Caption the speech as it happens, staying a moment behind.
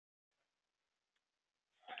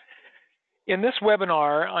In this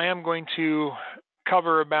webinar, I am going to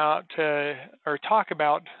cover about or talk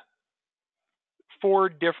about 4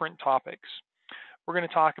 different topics. We're going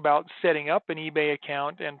to talk about setting up an eBay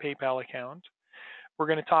account and PayPal account. We're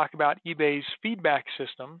going to talk about eBay's feedback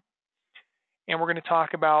system. And we're going to talk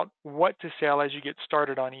about what to sell as you get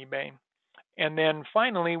started on eBay. And then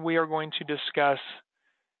finally, we are going to discuss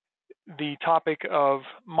the topic of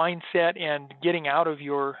mindset and getting out of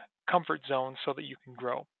your comfort zone so that you can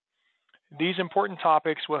grow. These important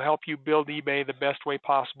topics will help you build eBay the best way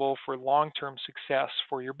possible for long-term success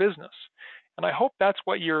for your business. And I hope that's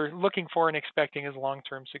what you're looking for and expecting is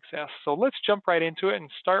long-term success. So let's jump right into it and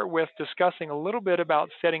start with discussing a little bit about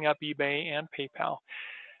setting up eBay and PayPal.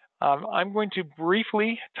 I'm going to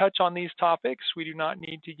briefly touch on these topics. We do not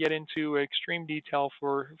need to get into extreme detail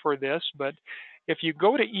for this, but if you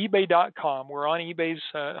go to ebay.com, we're on eBay's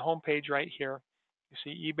homepage right here. You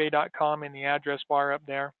see ebay.com in the address bar up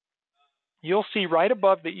there. You'll see right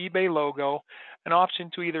above the eBay logo an option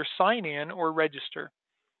to either sign in or register.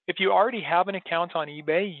 If you already have an account on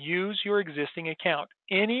eBay, use your existing account.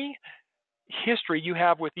 Any history you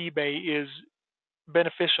have with eBay is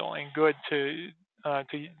beneficial and good to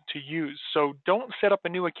use. So don't set up a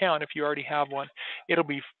new account if you already have one. It'll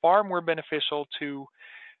be far more beneficial to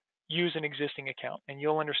use an existing account, and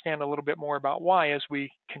you'll understand a little bit more about why as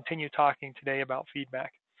we continue talking today about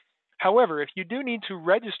feedback. However, if you do need to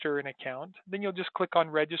register an account, then you'll just click on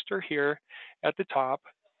register here at the top.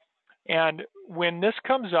 And when this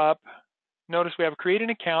comes up, notice we have create an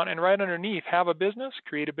account, and right underneath have a business,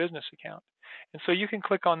 create a business account. And so you can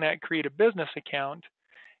click on that create a business account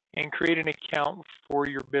and create an account for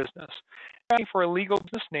your business. Asking for a legal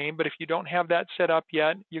business name, but if you don't have that set up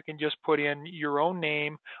yet, you can just put in your own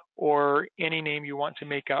name or any name you want to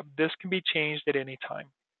make up. This can be changed at any time.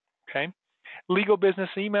 Okay. Legal business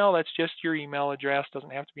email, that's just your email address,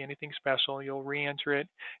 doesn't have to be anything special. You'll re-enter it,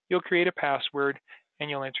 you'll create a password, and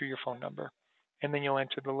you'll enter your phone number. And then you'll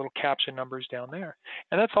enter the little caption numbers down there.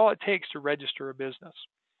 And that's all it takes to register a business.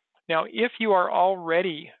 Now, if you are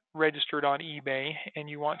already registered on eBay and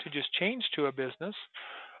you want to just change to a business,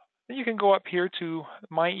 then you can go up here to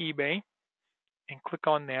My eBay and click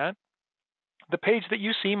on that. The page that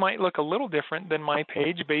you see might look a little different than my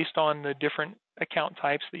page based on the different account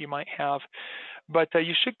types that you might have. But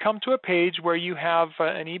you should come to a page where you have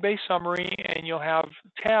an eBay summary, and you'll have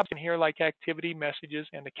tabs in here like activity, messages,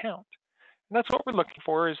 and account. And that's what we're looking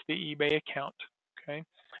for, is the eBay account. Okay.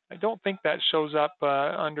 I don't think that shows up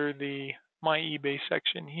under the My eBay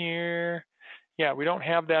section here. Yeah, we don't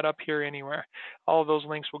have that up here anywhere. All of those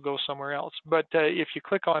links will go somewhere else. But if you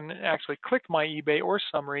click My eBay or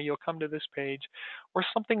summary, you'll come to this page or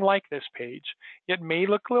something like this page. It may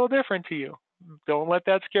look a little different to you. Don't let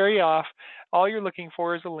that scare you off. All you're looking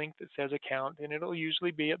for is a link that says account, and it'll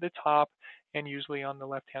usually be at the top and usually on the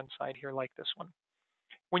left-hand side here like this one.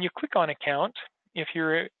 When you click on account, if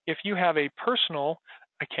you have a personal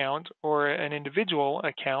account or an individual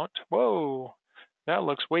account, whoa, that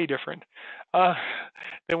looks way different than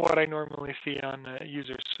what I normally see on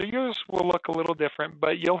users. So yours will look a little different,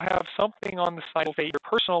 but you'll have something on the side that will say your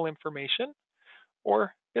personal information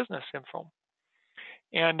or business info.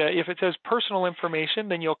 And if it says personal information,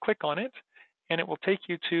 then you'll click on it, and it will take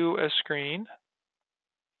you to a screen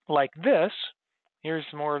like this. Here's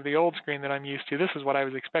more of the old screen that I'm used to. This is what I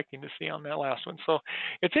was expecting to see on that last one. So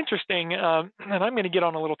it's interesting, and I'm going to get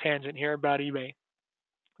on a little tangent here about eBay.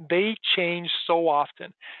 They change so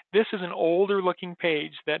often. This is an older looking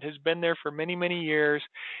page that has been there for many, many years,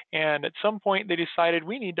 and at some point they decided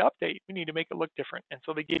we need to update. We need to make it look different, and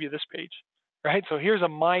so they gave you this page, right? So here's a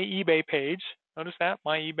My eBay page. Notice that,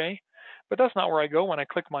 My eBay. But that's not where I go when I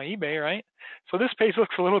click My eBay, right? So this page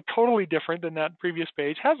looks a little totally different than that previous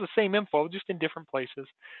page. Has the same info, just in different places.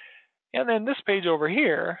 And then this page over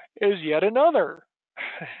here is yet another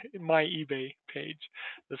My eBay page,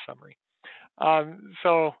 the summary.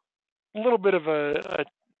 So a little bit of a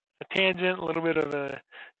tangent, a little bit of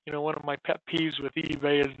one of my pet peeves with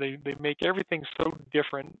eBay is they make everything so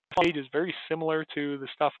different. The page is very similar to the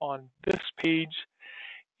stuff on this page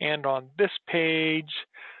and on this page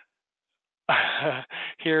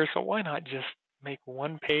here. So why not just make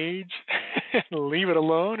one page and leave it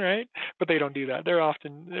alone, right? But they don't do that. They're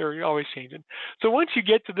always changing. So once you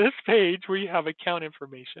get to this page where you have account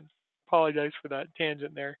information, apologize for that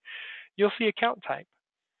tangent there, you'll see account type.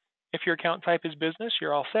 If your account type is business,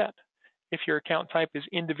 you're all set. If your account type is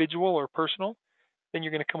individual or personal, then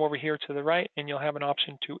you're going to come over here to the right and you'll have an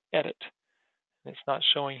option to edit. It's not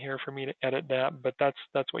showing here for me to edit that, but that's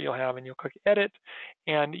what you'll have, and you'll click edit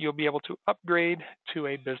and you'll be able to upgrade to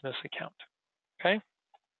a business account. Okay?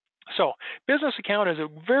 So business account is a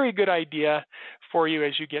very good idea for you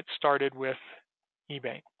as you get started with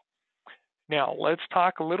eBay. Now, let's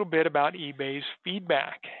talk a little bit about eBay's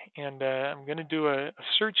feedback. And I'm going to do a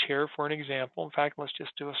search here for an example. In fact, let's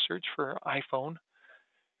just do a search for iPhone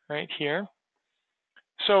right here.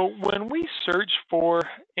 So when we search for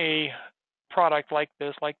a product like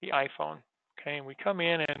this, like the iPhone, okay, and we come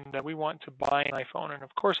in and we want to buy an iPhone, and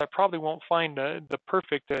of course I probably won't find the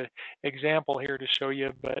perfect example here to show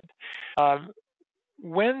you, but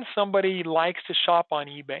when somebody likes to shop on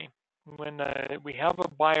eBay, when we have a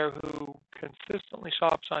buyer who consistently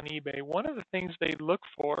shops on eBay, one of the things they look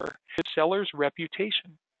for is seller's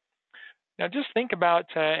reputation. Now, just think about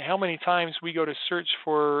how many times we go to search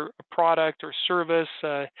for a product or service.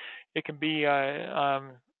 It can be,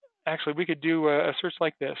 actually, we could do a search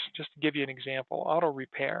like this, just to give you an example, auto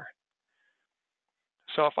repair.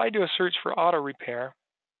 So if I do a search for auto repair,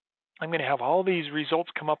 I'm going to have all these results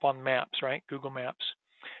come up on maps, right? Google Maps.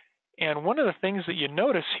 And one of the things that you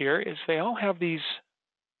notice here is they all have these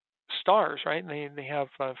stars, right? They have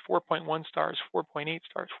 4.1 stars, 4.8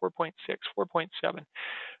 stars, 4.6,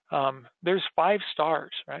 4.7. There's 5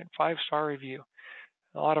 stars, right? 5-star review.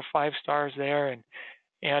 A lot of 5 stars there.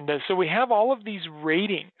 And so we have all of these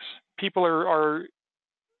ratings. People are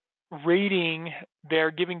rating,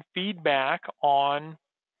 they're giving feedback on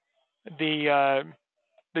the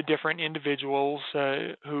different individuals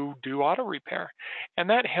who do auto repair. And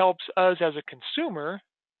that helps us as a consumer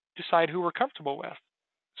decide who we're comfortable with.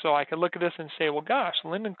 So I could look at this and say, well, gosh,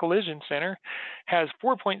 Linden Collision Center has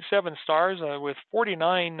 4.7 stars with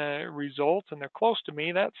 49 results, and they're close to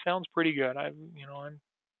me. That sounds pretty good.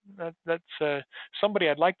 That's somebody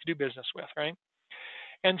I'd like to do business with, right?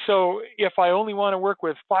 And so if I only want to work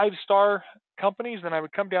with 5-star companies, then I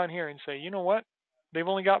would come down here and say, you know what? They've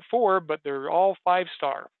only got 4, but they're all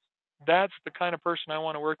 5-star. That's the kind of person I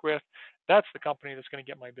want to work with. That's the company that's going to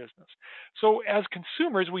get my business. So as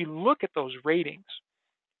consumers, we look at those ratings.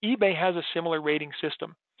 eBay has a similar rating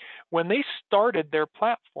system. When they started their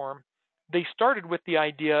platform, they started with the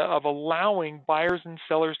idea of allowing buyers and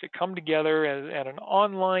sellers to come together at an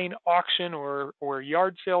online auction or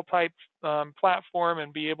yard sale type platform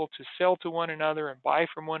and be able to sell to one another and buy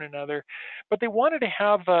from one another. But they wanted to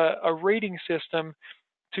have a rating system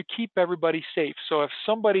to keep everybody safe. So if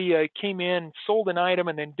somebody came in, sold an item,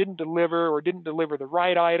 and then didn't deliver or didn't deliver the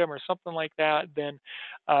right item or something like that, then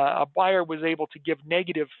a buyer was able to give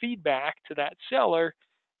negative feedback to that seller,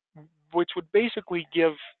 which would basically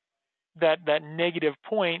give that negative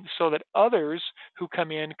point so that others who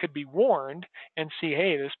come in could be warned and see,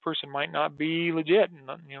 hey, this person might not be legit,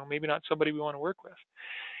 and maybe not somebody we want to work with.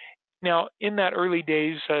 Now, in that early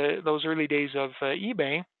days, those early days of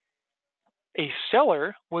eBay, a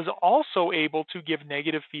seller was also able to give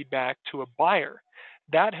negative feedback to a buyer.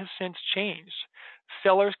 That has since changed.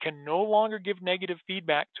 Sellers can no longer give negative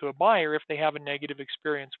feedback to a buyer if they have a negative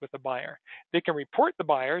experience with a buyer. They can report the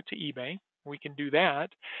buyer to eBay. We can do that.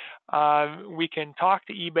 We can talk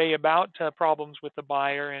to eBay about problems with the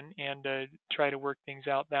buyer and try to work things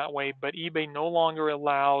out that way. But eBay no longer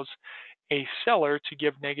allows a seller to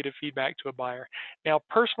give negative feedback to a buyer. Now,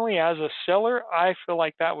 personally, as a seller, I feel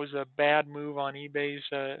like that was a bad move on eBay's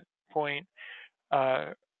part.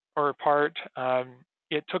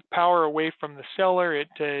 It took power away from the seller. It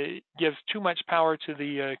gives too much power to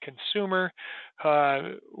the consumer,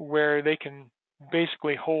 where they can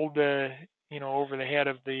basically hold over the head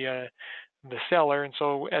of the seller. And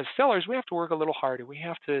so as sellers, we have to work a little harder. We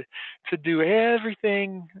have to do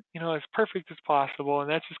everything as perfect as possible, and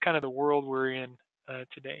that's just kind of the world we're in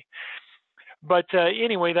today. But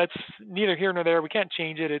anyway, that's neither here nor there. We can't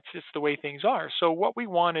change it. It's just the way things are. So what we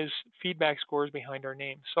want is feedback scores behind our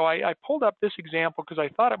name. So I pulled up this example because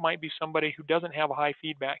I thought it might be somebody who doesn't have a high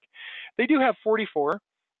feedback. They do have 44,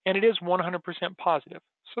 and it is 100% positive.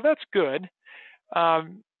 So that's good.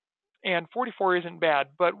 And 44 isn't bad.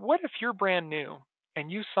 But what if you're brand new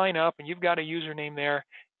and you sign up and you've got a username there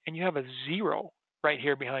and you have a 0 right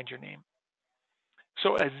here behind your name?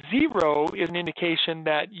 So a 0 is an indication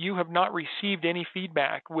that you have not received any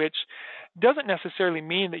feedback, which doesn't necessarily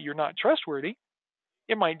mean that you're not trustworthy.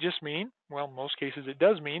 It might just mean, well, in most cases it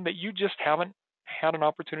does mean that you just haven't had an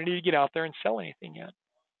opportunity to get out there and sell anything yet.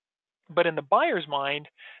 But in the buyer's mind,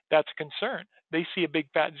 that's a concern. They see a big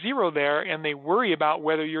fat 0 there, and they worry about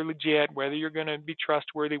whether you're legit, whether you're going to be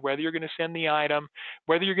trustworthy, whether you're going to send the item,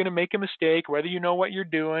 whether you're going to make a mistake, whether you know what you're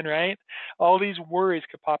doing, right? All these worries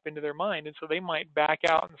could pop into their mind, and so they might back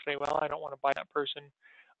out and say, well, I don't want to buy that person.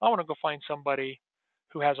 I want to go find somebody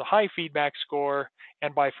who has a high feedback score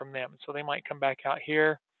and buy from them. So they might come back out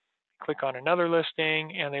here, click on another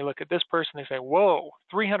listing, and they look at this person. They say, whoa,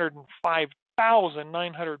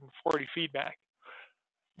 305,940 feedback.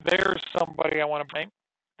 There's somebody I want to bank.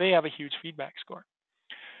 They have a huge feedback score.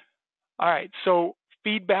 All right, so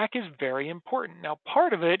feedback is very important. Now,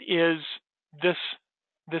 part of it is this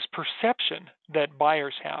perception that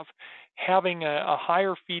buyers have. Having a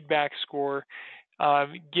higher feedback score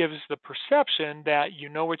gives the perception that you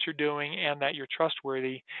know what you're doing and that you're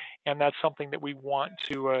trustworthy, and that's something that we want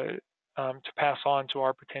to pass on to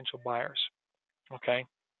our potential buyers. Okay,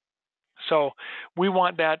 so we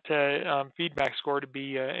want that feedback score to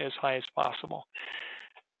be as high as possible.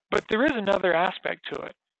 But there is another aspect to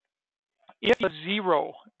it. If you have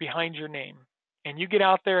 0 behind your name and you get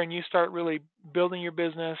out there and you start really building your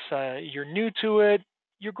business, you're new to it,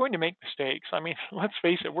 you're going to make mistakes. I mean, let's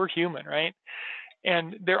face it, we're human, right?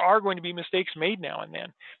 And there are going to be mistakes made now and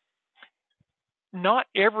then. Not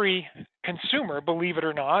every consumer, believe it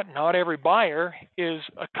or not every buyer is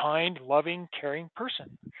a kind, loving, caring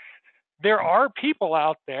person. There are people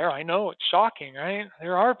out there, I know it's shocking, right?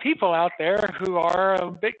 There are people out there who are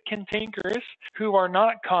a bit cantankerous, who are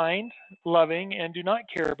not kind, loving, and do not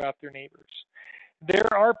care about their neighbors.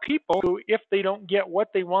 There are people who, if they don't get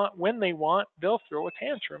what they want when they want, they'll throw a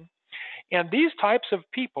tantrum. And these types of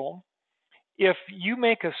people, if you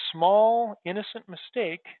make a small, innocent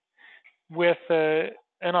mistake with an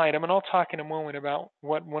item, and I'll talk in a moment about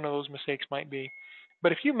what one of those mistakes might be,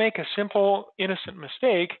 but if you make a simple, innocent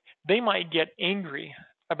mistake, they might get angry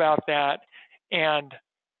about that, and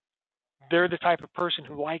they're the type of person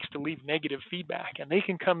who likes to leave negative feedback, and they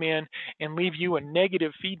can come in and leave you a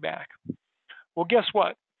negative feedback. Well, guess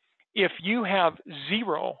what? If you have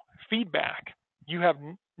 0 feedback, you have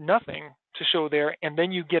nothing to show there, and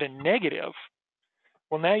then you get a negative,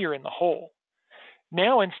 well, now you're in the hole.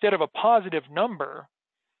 Now, instead of a positive number,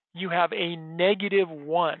 you have a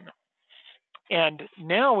 -1. And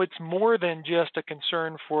now it's more than just a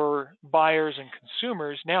concern for buyers and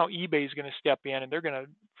consumers. Now eBay is going to step in and they're going to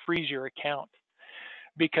freeze your account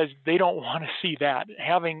because they don't want to see that.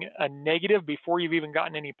 Having a negative before you've even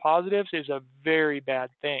gotten any positives is a very bad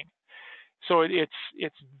thing. So it's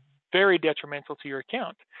very detrimental to your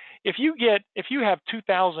account. If you have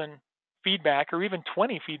 2,000 feedback or even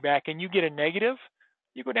 20 feedback and you get a negative,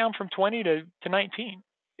 you go down from 20 to 19.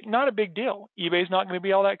 Not a big deal. eBay's not going to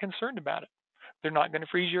be all that concerned about it. They're not going to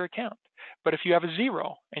freeze your account. But if you have a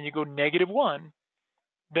 0 and you go -1,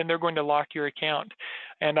 then they're going to lock your account.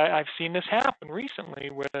 And I've seen this happen recently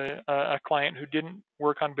with a client who didn't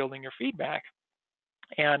work on building her feedback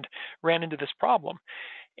and ran into this problem.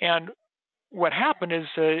 And what happened is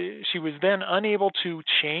she was then unable to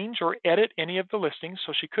change or edit any of the listings,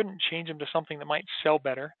 so she couldn't change them to something that might sell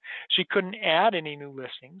better. She couldn't add any new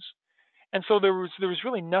listings. And so there was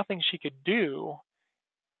really nothing she could do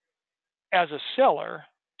as a seller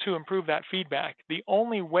to improve that feedback. The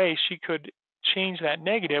only way she could change that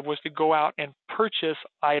negative was to go out and purchase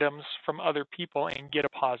items from other people and get a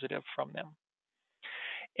positive from them.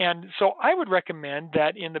 And so I would recommend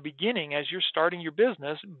that in the beginning, as you're starting your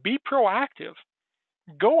business, be proactive.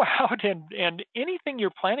 Go out and anything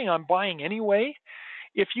you're planning on buying anyway,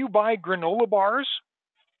 if you buy granola bars,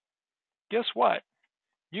 guess what?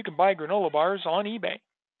 You can buy granola bars on eBay.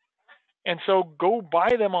 And so go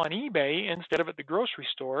buy them on eBay instead of at the grocery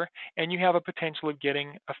store, and you have a potential of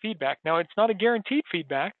getting a feedback. Now, it's not a guaranteed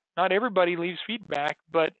feedback. Not everybody leaves feedback,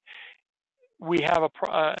 but we have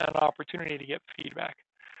an opportunity to get feedback.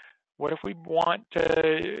 What if we want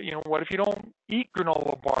to, what if you don't eat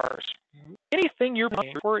granola bars? Anything you're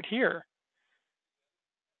paying for it here.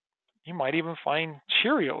 You might even find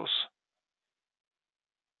Cheerios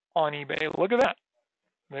on eBay. Look at that.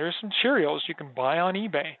 There's some Cheerios you can buy on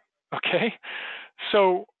eBay. Okay,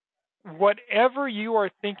 so whatever you are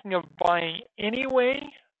thinking of buying anyway,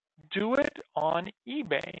 do it on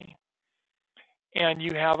eBay, and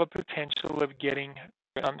you have a potential of getting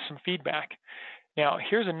some feedback. Now,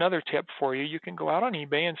 here's another tip for you. You can go out on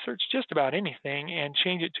eBay and search just about anything and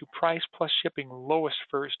change it to price plus shipping lowest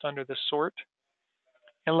first under the sort,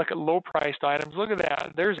 and look at low-priced items. Look at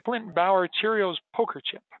that. There's Clint Bauer Cheerios poker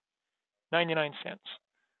chip, 99 cents.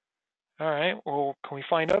 All right, well, can we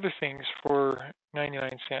find other things for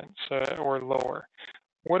 99 cents or lower?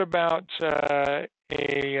 What about a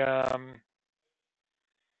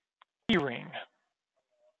key ring?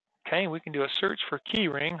 Okay, we can do a search for key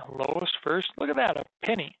ring, lowest first. Look at that, a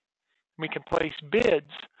penny. We can place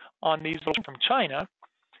bids on these from China.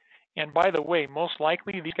 And by the way, most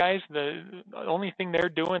likely these guys, the only thing they're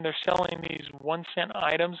doing, they're selling these 1-cent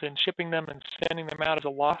items and shipping them and sending them out as a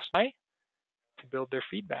lost buy to build their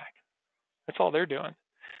feedback. That's all they're doing.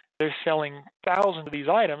 they're selling thousands of these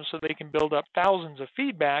items so they can build up thousands of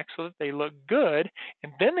feedback so that they look good,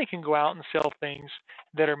 and then they can go out and sell things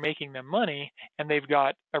that are making them money, and they've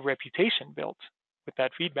got a reputation built with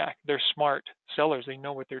that feedback. They're smart sellers. They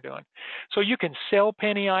know what they're doing. So you can sell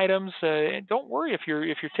penny items. And don't worry if you're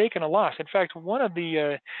taking a loss. In fact, one of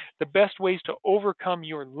the best ways to overcome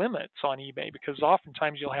your limits on eBay, because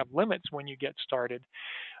oftentimes you'll have limits when you get started,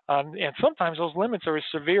 and sometimes those limits are as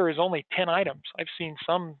severe as only 10 items. I've seen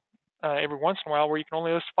some every once in a while where you can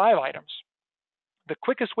only list 5 items. The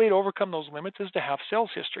quickest way to overcome those limits is to have sales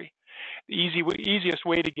history. The easiest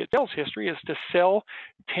way to get sales history is to sell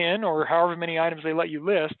 10 or however many items they let you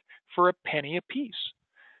list for a penny a piece.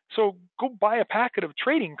 So go buy a packet of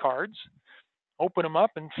trading cards, open them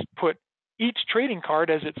up, and put each trading card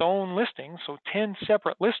as its own listing, so 10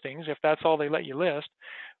 separate listings if that's all they let you list,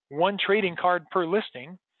 1 trading card per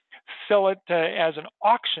listing. Sell it as an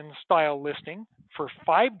auction style listing for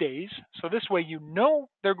 5 days. So this way you know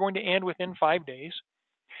they're going to end within 5 days.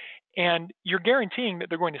 And you're guaranteeing that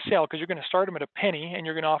they're going to sell because you're going to start them at a penny and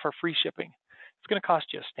you're going to offer free shipping. It's going to cost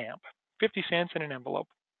you a stamp, 50 cents in an envelope.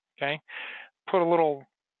 Okay. Put a little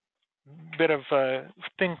bit of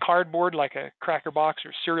thin cardboard like a cracker box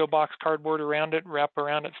or cereal box cardboard around it, wrap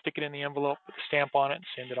around it, stick it in the envelope, put a stamp on it, and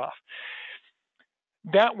send it off.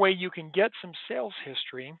 That way you can get some sales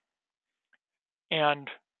history and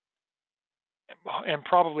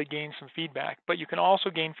probably gain some feedback, but you can also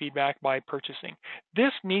gain feedback by purchasing.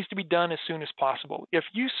 This needs to be done as soon as possible. If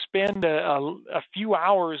you spend a few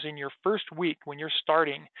hours in your first week when you're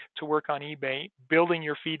starting to work on eBay building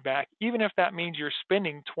your feedback, even if that means you're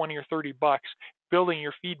spending 20 or 30 bucks building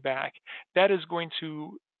your feedback, that is going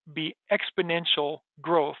to be exponential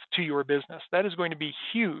growth to your business. That is going to be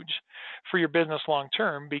huge for your business long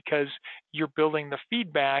term because you're building the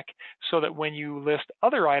feedback so that when you list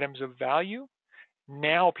other items of value,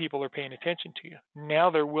 now people are paying attention to you. Now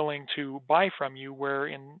they're willing to buy from you where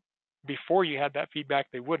before you had that feedback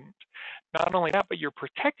they wouldn't. Not only that, but you're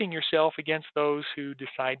protecting yourself against those who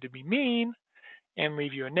decide to be mean and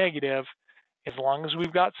leave you a negative. As long as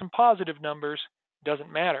we've got some positive numbers, it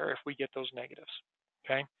doesn't matter if we get those negatives.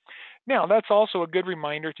 Okay. Now, that's also a good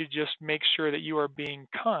reminder to just make sure that you are being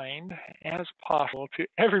kind as possible to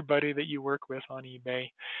everybody that you work with on eBay.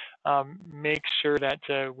 Make sure that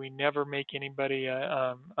we never make anybody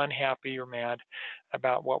unhappy or mad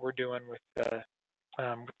about what we're doing with the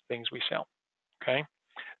things we sell. Okay.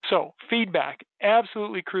 So feedback,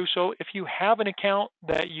 absolutely crucial. If you have an account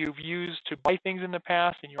that you've used to buy things in the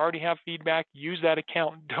past and you already have feedback, use that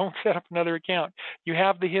account. Don't set up another account. You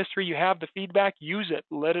have the history, you have the feedback, use it.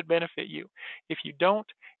 Let it benefit you. If you don't,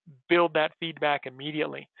 build that feedback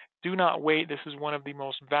immediately. Do not wait. This is one of the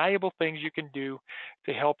most valuable things you can do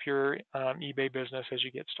to help your eBay business as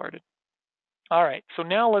you get started. All right, so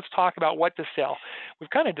now let's talk about what to sell. We've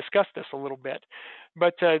kind of discussed this a little bit,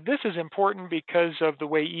 but this is important because of the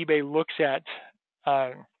way eBay looks at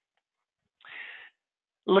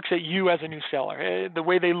you as a new seller, the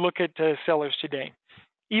way they look at sellers today.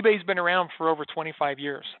 eBay's been around for over 25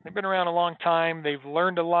 years. They've been around a long time. They've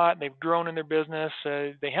learned a lot. They've grown in their business.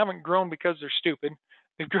 They haven't grown because they're stupid.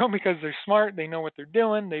 They've grown because they're smart. They know what they're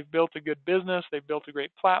doing. They've built a good business. They've built a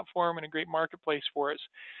great platform and a great marketplace for us.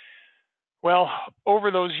 Well, over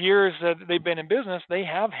those years that they've been in business, they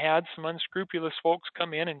have had some unscrupulous folks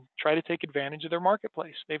come in and try to take advantage of their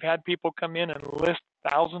marketplace. They've had people come in and list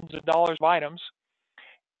thousands of dollars of items,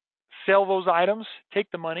 sell those items, take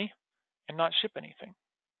the money, and not ship anything.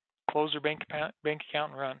 Close their bank account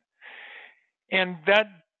and run. And that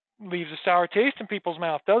leaves a sour taste in people's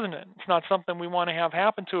mouth, doesn't it? It's not something we want to have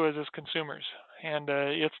happen to us as consumers. And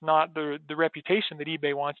it's not the reputation that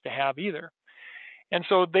eBay wants to have either. And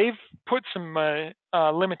so they've put some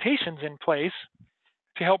limitations in place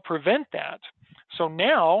to help prevent that. So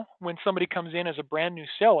now when somebody comes in as a brand new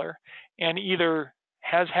seller and either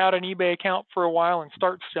has had an eBay account for a while and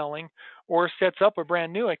starts selling, or sets up a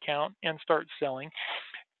brand new account and starts selling,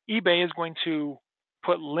 eBay is going to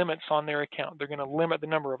put limits on their account. They're going to limit the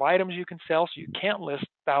number of items you can sell, so you can't list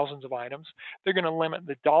thousands of items. They're going to limit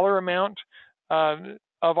the dollar amount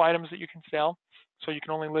of items that you can sell. So you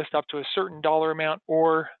can only list up to a certain dollar amount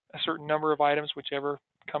or a certain number of items, whichever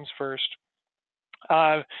comes first.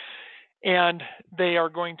 And they are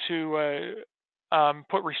going to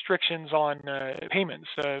put restrictions on payments.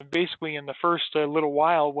 Basically, in the first little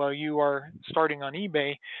while you are starting on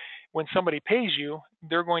eBay, when somebody pays you,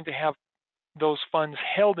 they're going to have those funds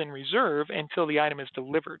held in reserve until the item is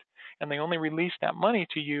delivered. And they only release that money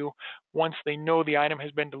to you once they know the item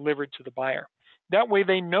has been delivered to the buyer. That way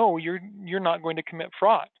they know you're not going to commit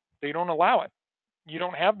fraud. They don't allow it. You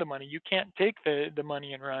don't have the money. You can't take the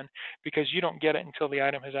money and run because you don't get it until the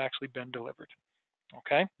item has actually been delivered.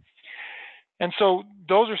 Okay? And so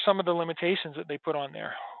those are some of the limitations that they put on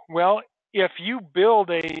there. Well, if you build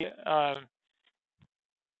a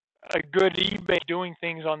good eBay doing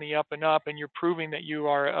things on the up and up and you're proving that you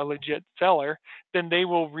are a legit seller, then they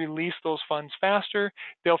will release those funds faster.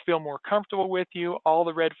 They'll feel more comfortable with you. All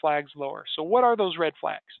the red flags lower. So what are those red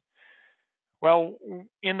flags? Well,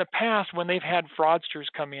 in the past, when they've had fraudsters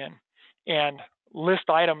come in and list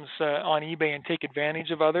items on eBay and take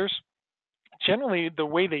advantage of others, generally the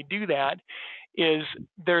way they do that is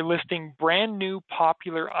they're listing brand new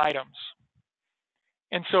popular items.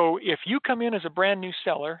 And so if you come in as a brand new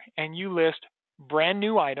seller and you list brand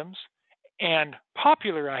new items and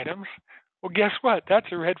popular items, well, guess what?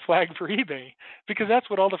 That's a red flag for eBay because that's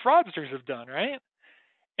what all the fraudsters have done, right?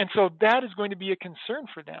 And so that is going to be a concern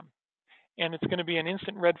for them. And it's going to be an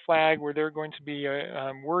instant red flag where they're going to be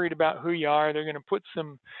worried about who you are. They're going to put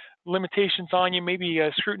some limitations on you, maybe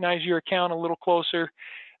scrutinize your account a little closer.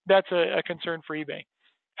 That's a concern for eBay.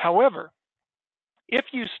 However, if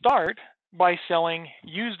you start by selling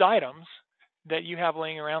used items that you have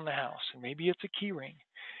laying around the house, and maybe it's a key ring,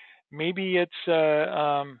 maybe it's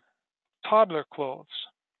toddler clothes,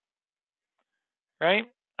 right?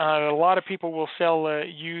 A lot of people will sell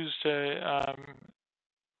used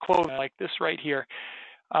clothing like this right here.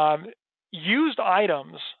 Used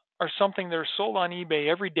items are something that are sold on eBay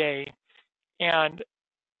every day, and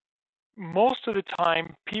most of the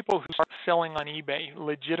time, people who start selling on eBay,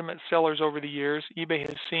 legitimate sellers over the years, eBay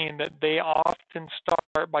has seen that they often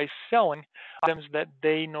start by selling items that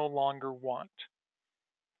they no longer want.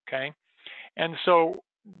 Okay? And so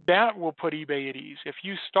that will put eBay at ease. If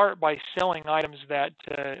you start by selling items that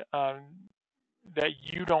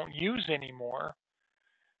you don't use anymore,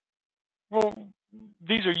 well,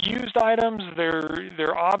 these are used items.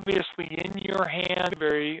 They're obviously in your hand.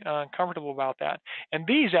 Very comfortable about that. And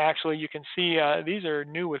these actually, you can see these are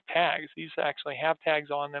new with tags. These actually have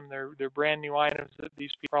tags on them. They're brand new items that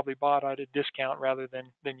these people probably bought at a discount rather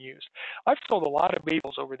than used. I've sold a lot of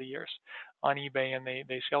bagels over the years on eBay, and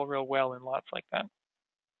they sell real well in lots like that.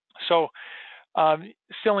 So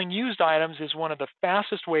selling used items is one of the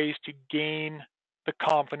fastest ways to gain the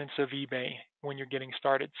confidence of eBay when you're getting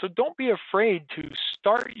started. So don't be afraid to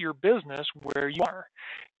start your business where you are.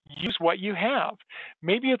 Use what you have.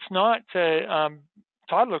 Maybe it's not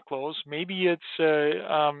toddler clothes. Maybe it's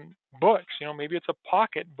books. Maybe it's a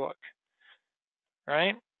pocket book,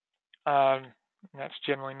 right? That's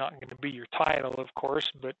generally not going to be your title, of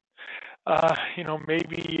course, but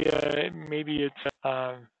maybe it's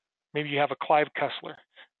maybe you have a Clive Cussler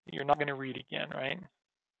that you're not going to read again, right?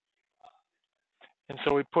 And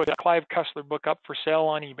so we put a Clive Cussler book up for sale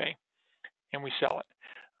on eBay, and we sell it.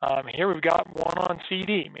 Here we've got one on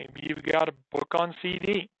CD. Maybe you've got a book on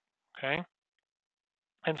CD, okay?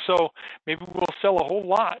 And so maybe we'll sell a whole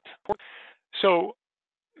lot. So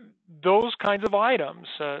those kinds of items,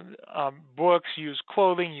 books, used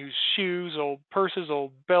clothing, used shoes, old purses,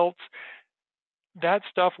 old belts, that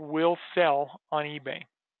stuff will sell on eBay.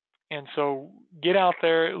 And so get out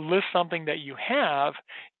there, list something that you have,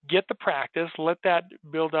 get the practice, let that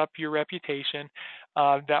build up your reputation.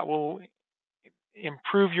 That will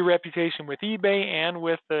improve your reputation with eBay and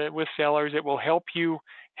with sellers. It will help you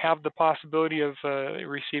have the possibility of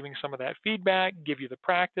receiving some of that feedback, give you the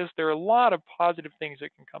practice. There are a lot of positive things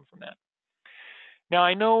that can come from that. Now,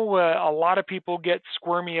 I know a lot of people get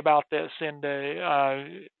squirmy about this, and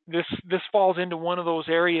this falls into one of those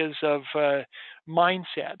areas of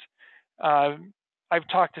mindset. I've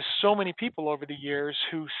talked to so many people over the years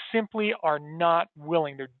who simply are not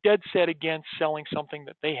willing. They're dead set against selling something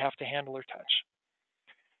that they have to handle or touch.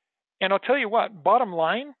 And I'll tell you what, bottom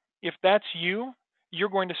line, if that's you, you're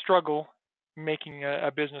going to struggle making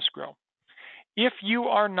a business grow. If you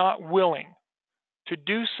are not willing to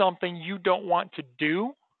do something you don't want to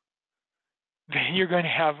do, then you're going to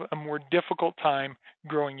have a more difficult time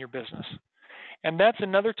growing your business. And that's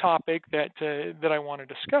another topic that I want to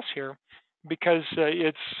discuss here, because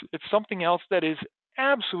it's something else that is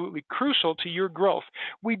absolutely crucial to your growth.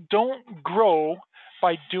 We don't grow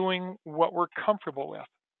by doing what we're comfortable with.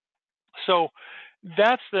 So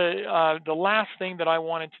that's the last thing that I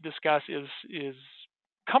wanted to discuss is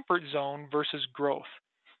comfort zone versus growth.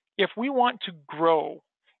 If we want to grow,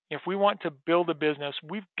 if we want to build a business,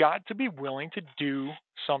 we've got to be willing to do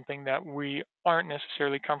something that we aren't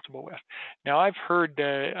necessarily comfortable with. Now, I've heard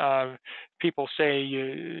people say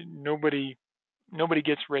nobody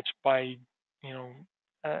gets rich by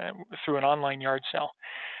through an online yard sale.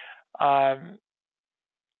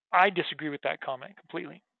 I disagree with that comment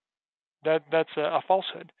completely. That's a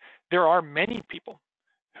falsehood. There are many people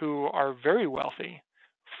who are very wealthy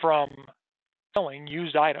from selling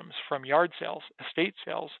used items, from yard sales, estate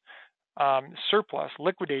sales, surplus,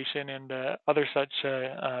 liquidation, and other such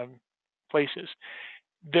places.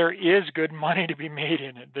 There is good money to be made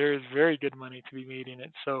in it. There is very good money to be made in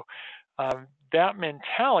it. So that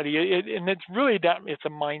mentality, and it's really that it's a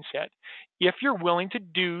mindset. If you're willing to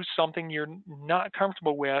do something you're not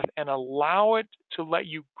comfortable with and allow it to let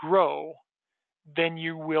you grow, then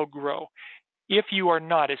you will grow. If you are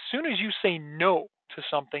not, as soon as you say no to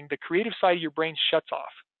something, the creative side of your brain shuts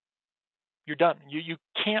off. You're done. You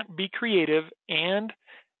can't be creative and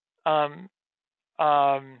um,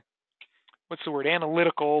 what's the word,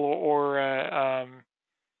 analytical or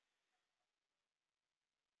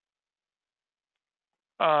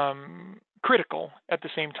critical at the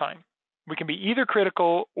same time. We can be either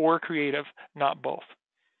critical or creative, not both.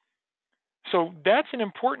 So that's an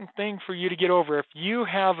important thing for you to get over. If you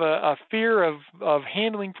have a fear of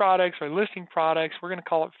handling products or listing products, we're going to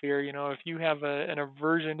call it fear. If you have an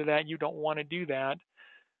aversion to that, you don't want to do that,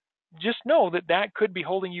 just know that that could be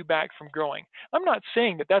holding you back from growing. I'm not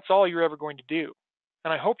saying that that's all you're ever going to do.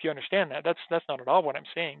 And I hope you understand that. That's not at all what I'm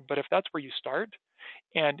saying. But if that's where you start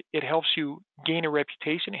and it helps you gain a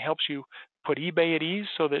reputation, it helps you put eBay at ease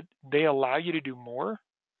so that they allow you to do more,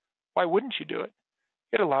 why wouldn't you do it?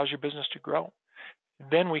 It allows your business to grow.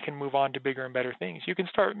 Then we can move on to bigger and better things. You can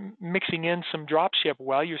start mixing in some drop ship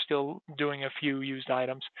while you're still doing a few used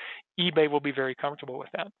items. eBay will be very comfortable with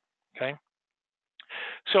that. Okay.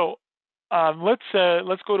 So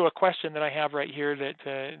let's go to a question that I have right here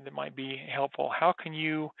that might be helpful. How can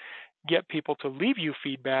you get people to leave you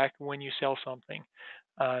feedback when you sell something?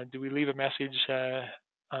 Do we leave a message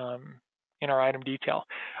in our item detail?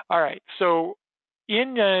 All right. So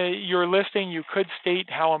in your listing, you could state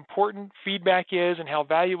how important feedback is and how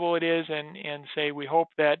valuable it is, and say we hope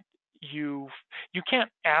that you can't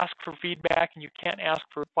ask for feedback and you can't ask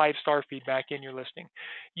for 5-star feedback in your listing.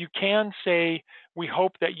 You can say we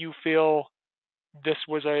hope that you feel this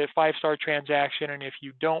was a 5-star transaction, and if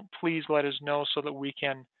you don't, please let us know so that we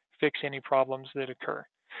can fix any problems that occur.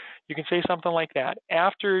 You can say something like that.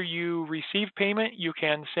 After you receive payment, you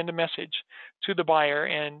can send a message to the buyer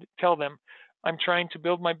and tell them, I'm trying to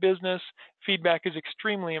build my business. Feedback is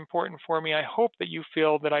extremely important for me. I hope that you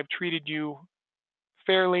feel that I've treated you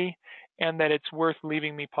fairly and that it's worth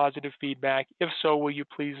leaving me positive feedback. If so, will you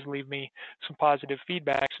please leave me some positive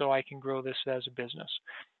feedback so I can grow this as a business?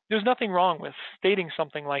 There's nothing wrong with stating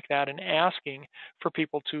something like that and asking for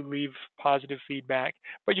people to leave positive feedback,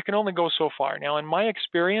 but you can only go so far. Now, in my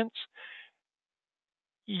experience,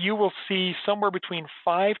 you will see somewhere between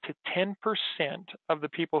 5 to 10% of the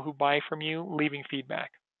people who buy from you leaving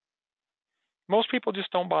feedback. Most people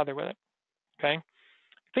just don't bother with it, okay?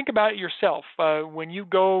 Think about it yourself. When you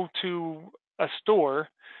go to a store,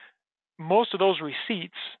 most of those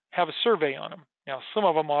receipts have a survey on them. Now, some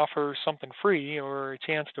of them offer something free or a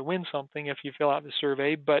chance to win something if you fill out the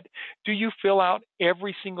survey, but do you fill out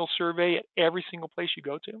every single survey at every single place you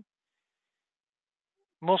go to?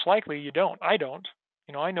 Most likely you don't. I don't.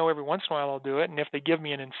 I know every once in a while I'll do it, and if they give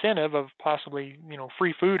me an incentive of possibly,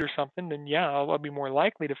 free food or something, then yeah, I'll be more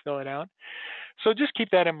likely to fill it out. So just keep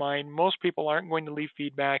that in mind. Most people aren't going to leave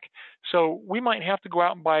feedback. So we might have to go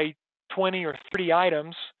out and buy 20 or 30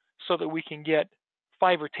 items so that we can get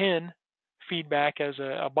 5 or 10 feedback as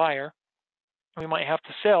a buyer. We might have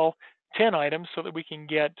to sell 10 items so that we can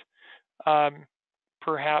get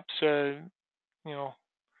perhaps 3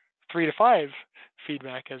 to 5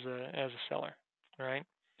 feedback as a seller, right?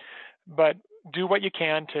 But do what you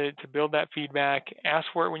can to build that feedback. Ask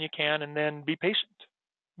for it when you can, and then be patient.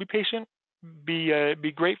 Be patient.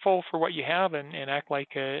 Be grateful for what you have, and act like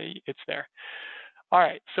it's there. All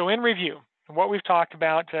right. So in review, what we've talked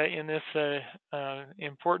about in this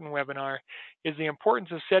important webinar is the importance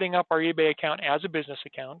of setting up our eBay account as a business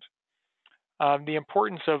account, the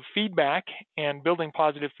importance of feedback and building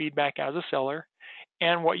positive feedback as a seller,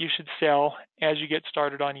 and what you should sell as you get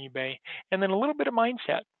started on eBay, and then a little bit of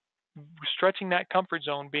mindset, stretching that comfort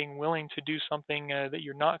zone, being willing to do something that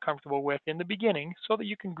you're not comfortable with in the beginning so that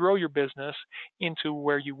you can grow your business into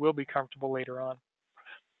where you will be comfortable later on.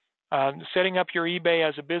 Setting up your eBay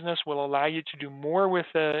as a business will allow you to do more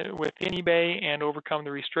within eBay and overcome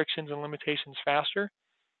the restrictions and limitations faster,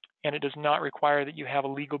 and it does not require that you have a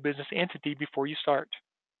legal business entity before you start.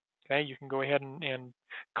 Okay, you can go ahead and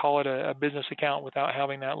call it a business account without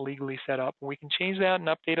having that legally set up. We can change that and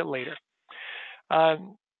update it later.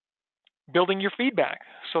 Building your feedback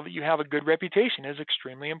so that you have a good reputation is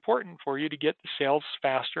extremely important for you to get the sales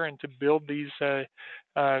faster and to build the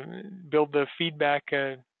feedback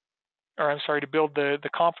to build the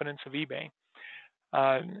confidence of eBay.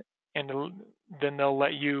 And then they'll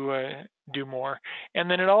let you do more. And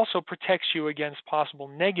then it also protects you against possible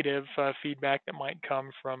negative feedback that might come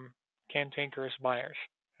from cantankerous buyers,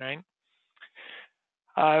 right?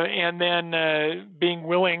 And then being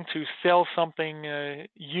willing to sell something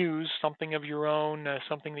used, something of your own,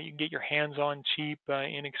 something that you can get your hands on cheap,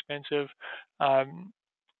 inexpensive,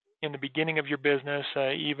 in the beginning of your business,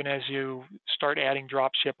 even as you start adding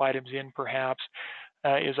drop ship items in perhaps,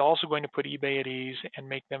 is also going to put eBay at ease and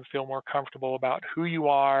make them feel more comfortable about who you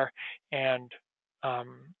are and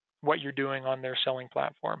what you're doing on their selling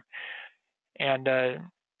platform. And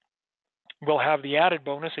we'll have the added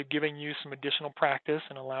bonus of giving you some additional practice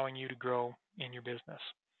and allowing you to grow in your business.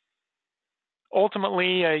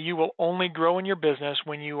 Ultimately, you will only grow in your business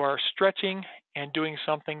when you are stretching and doing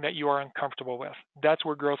something that you are uncomfortable with. That's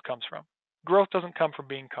where growth comes from. Growth doesn't come from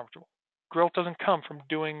being comfortable. Growth doesn't come from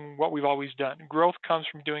doing what we've always done. Growth comes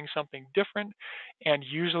from doing something different, and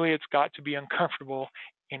usually it's got to be uncomfortable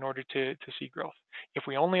in order to see growth. If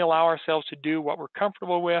we only allow ourselves to do what we're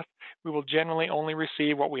comfortable with, we will generally only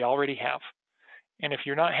receive what we already have. And if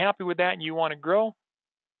you're not happy with that and you want to grow,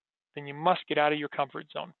 then you must get out of your comfort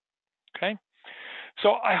zone. Okay?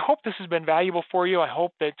 So I hope this has been valuable for you. I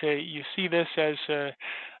hope that you see this as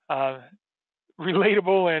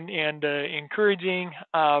relatable and encouraging.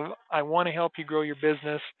 I want to help you grow your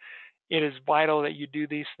business. It is vital that you do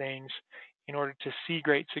these things in order to see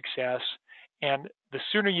great success. And the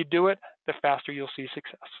sooner you do it, the faster you'll see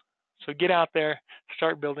success. So get out there,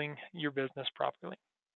 start building your business properly.